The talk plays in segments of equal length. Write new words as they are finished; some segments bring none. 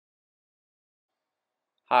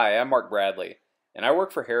Hi, I'm Mark Bradley, and I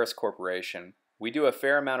work for Harris Corporation. We do a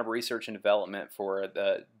fair amount of research and development for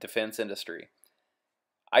the defense industry.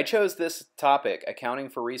 I chose this topic, accounting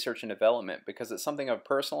for research and development, because it's something of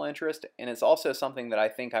personal interest, and it's also something that I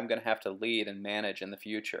think I'm going to have to lead and manage in the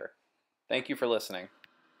future. Thank you for listening.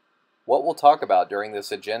 What we'll talk about during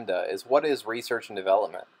this agenda is what is research and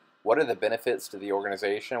development? What are the benefits to the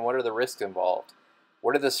organization? What are the risks involved?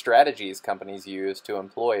 What are the strategies companies use to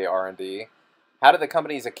employ R&D? How do the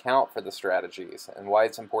companies account for the strategies and why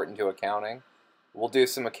it's important to accounting? We'll do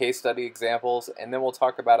some case study examples, and then we'll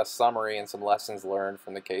talk about a summary and some lessons learned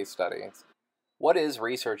from the case studies. What is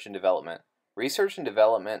research and development? Research and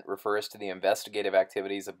development refers to the investigative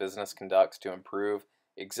activities a business conducts to improve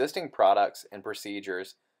existing products and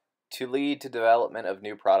procedures to lead to development of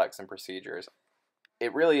new products and procedures.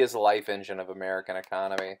 It really is the life engine of American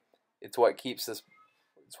economy. It's what keeps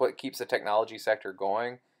the technology sector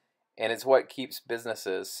going, and it's what keeps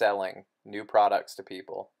businesses selling new products to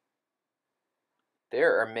people.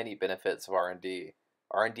 There are many benefits of R&D.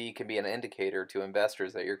 R&D can be an indicator to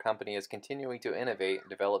investors that your company is continuing to innovate and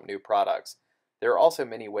develop new products. There are also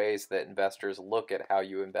many ways that investors look at how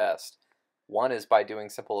you invest. One is by doing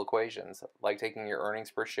simple equations, like taking your earnings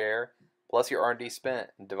per share plus your R&D spent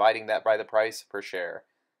and dividing that by the price per share.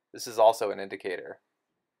 This is also an indicator.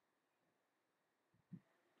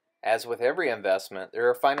 As with every investment, there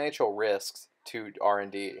are financial risks to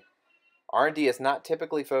R&D. R&D is not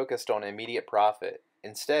typically focused on immediate profit.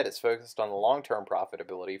 Instead, it's focused on the long-term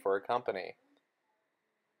profitability for a company.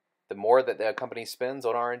 The more that the company spends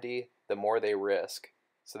on R&D, the more they risk.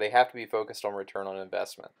 So they have to be focused on return on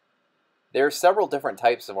investment. There are several different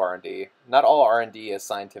types of R&D. Not all R&D is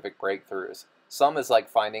scientific breakthroughs. Some is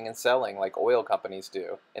like finding and selling, like oil companies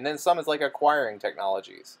do. And then some is like acquiring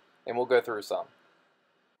technologies. And we'll go through some.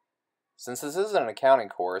 Since this is an accounting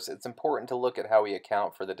course, it's important to look at how we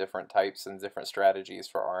account for the different types and different strategies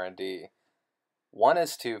for R&D. One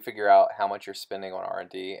is to figure out how much you're spending on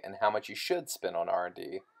R&D and how much you should spend on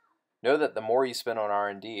R&D. Know that the more you spend on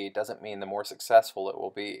R&D doesn't mean the more successful it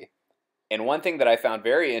will be. And one thing that I found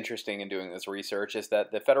very interesting in doing this research is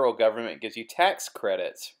that the federal government gives you tax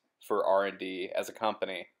credits for R&D as a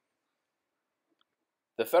company.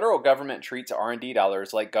 The federal government treats R&D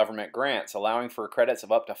dollars like government grants, allowing for credits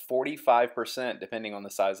of up to 45% depending on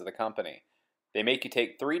the size of the company. They make you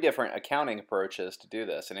take 3 different accounting approaches to do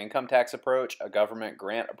this: an income tax approach, a government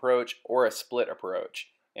grant approach, or a split approach.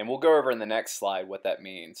 And we'll go over in the next slide what that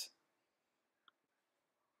means.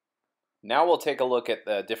 Now we'll take a look at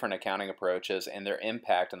the different accounting approaches and their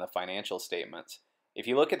impact on the financial statements. If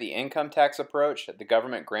you look at the income tax approach, the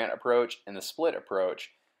government grant approach, and the split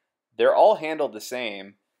approach, they're all handled the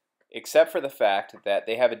same, except for the fact that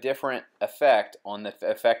they have a different effect on the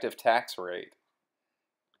effective tax rate.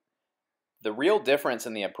 The real difference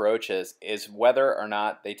in the approaches is whether or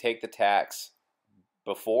not they take the tax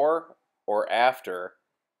before or after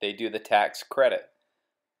they do the tax credit.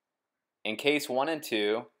 In case 1 and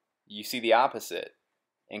 2, you see the opposite.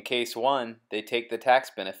 In case 1, they take the tax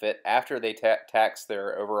benefit after they tax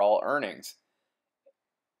their overall earnings.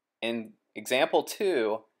 In example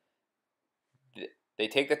 2, they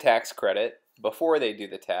take the tax credit before they do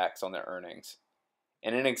the tax on their earnings.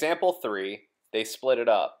 And in example 3, they split it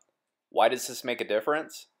up. Why does this make a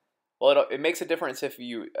difference? Well, it makes a difference if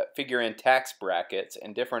you figure in tax brackets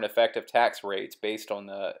and different effective tax rates based on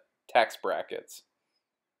the tax brackets.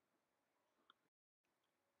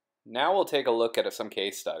 Now we'll take a look at some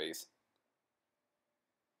case studies.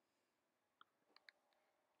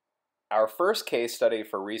 Our first case study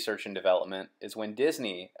for research and development is when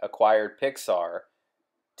Disney acquired Pixar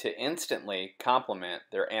to instantly complement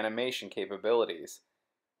their animation capabilities.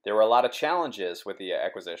 There were a lot of challenges with the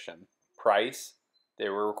acquisition. Price, they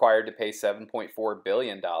were required to pay $7.4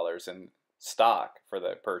 billion in stock for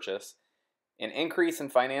the purchase, an increase in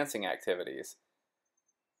financing activities,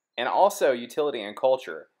 and also utility and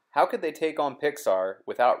culture. How could they take on Pixar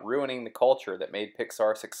without ruining the culture that made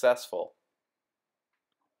Pixar successful?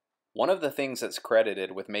 One of the things that's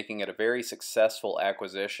credited with making it a very successful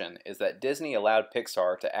acquisition is that Disney allowed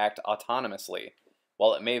Pixar to act autonomously.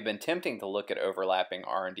 While it may have been tempting to look at overlapping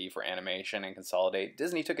R&D for animation and consolidate,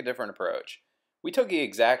 Disney took a different approach. We took the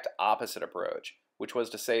exact opposite approach, which was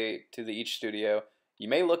to say to each studio, you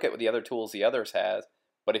may look at the other tools the others have,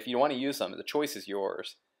 but if you want to use them, the choice is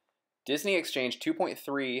yours. Disney exchanged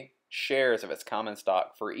 2.3 shares of its common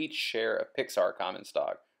stock for each share of Pixar common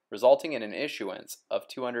stock, resulting in an issuance of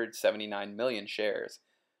 279 million shares.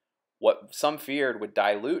 What some feared would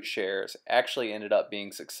dilute shares actually ended up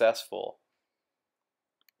being successful.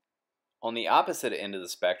 On the opposite end of the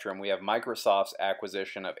spectrum, we have Microsoft's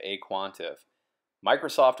acquisition of aQuantive.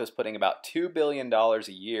 Microsoft was putting about $2 billion a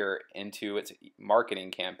year into its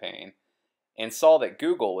marketing campaign and saw that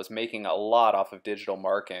Google was making a lot off of digital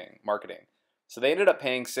marketing. So they ended up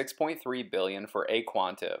paying $6.3 billion for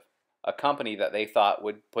Aquantive, a company that they thought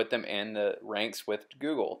would put them in the ranks with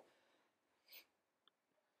Google.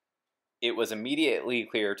 It was immediately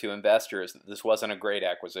clear to investors that this wasn't a great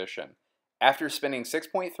acquisition. After spending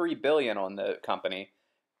 $6.3 billion on the company,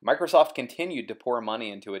 Microsoft continued to pour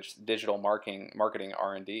money into its digital marketing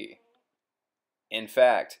R&D. In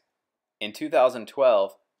fact, in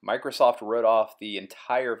 2012, Microsoft wrote off the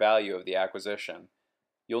entire value of the acquisition.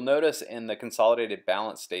 You'll notice in the consolidated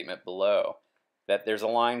balance statement below that there's a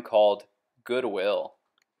line called goodwill,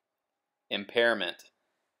 impairment.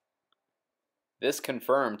 This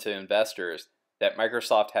confirmed to investors that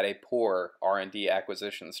Microsoft had a poor R&D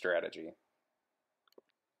acquisition strategy.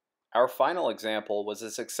 Our final example was a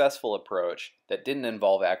successful approach that didn't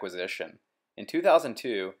involve acquisition. In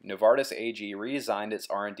 2002, Novartis AG redesigned its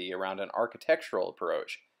R&D around an architectural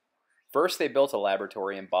approach. First, they built a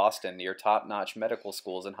laboratory in Boston near top-notch medical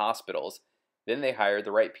schools and hospitals. Then they hired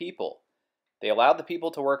the right people. They allowed the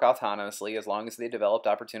people to work autonomously as long as they developed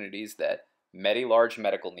opportunities that met a large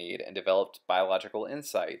medical need and developed biological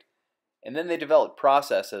insight. And then they developed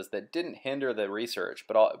processes that didn't hinder the research,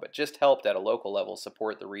 but just helped at a local level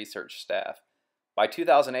support the research staff. By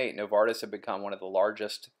 2008, Novartis had become one of the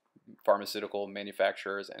largest pharmaceutical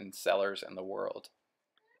manufacturers and sellers in the world.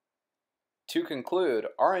 To conclude,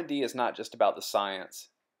 R&D is not just about the science.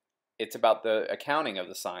 It's about the accounting of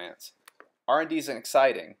the science. R&D is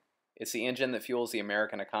exciting. It's the engine that fuels the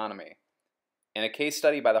American economy. In a case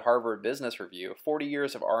study by the Harvard Business Review, 40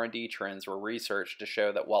 years of R&D trends were researched to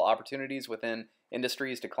show that while opportunities within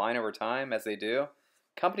industries decline over time, as they do,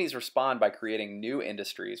 companies respond by creating new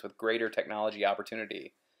industries with greater technology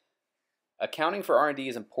opportunity. Accounting for R&D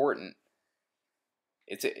is important.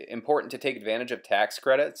 It's important to take advantage of tax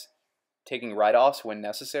credits, taking write-offs when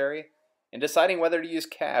necessary, and deciding whether to use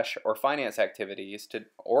cash or finance activities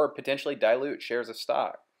or potentially dilute shares of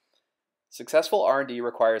stock. Successful R&D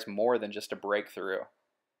requires more than just a breakthrough.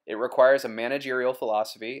 It requires a managerial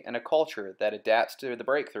philosophy and a culture that adapts to the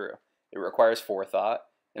breakthrough. It requires forethought,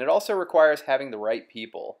 and it also requires having the right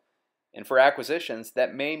people. And for acquisitions,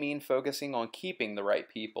 that may mean focusing on keeping the right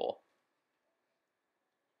people.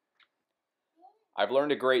 I've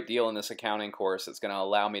learned a great deal in this accounting course that's going to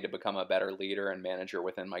allow me to become a better leader and manager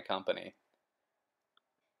within my company.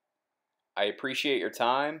 I appreciate your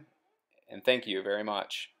time, and thank you very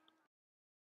much.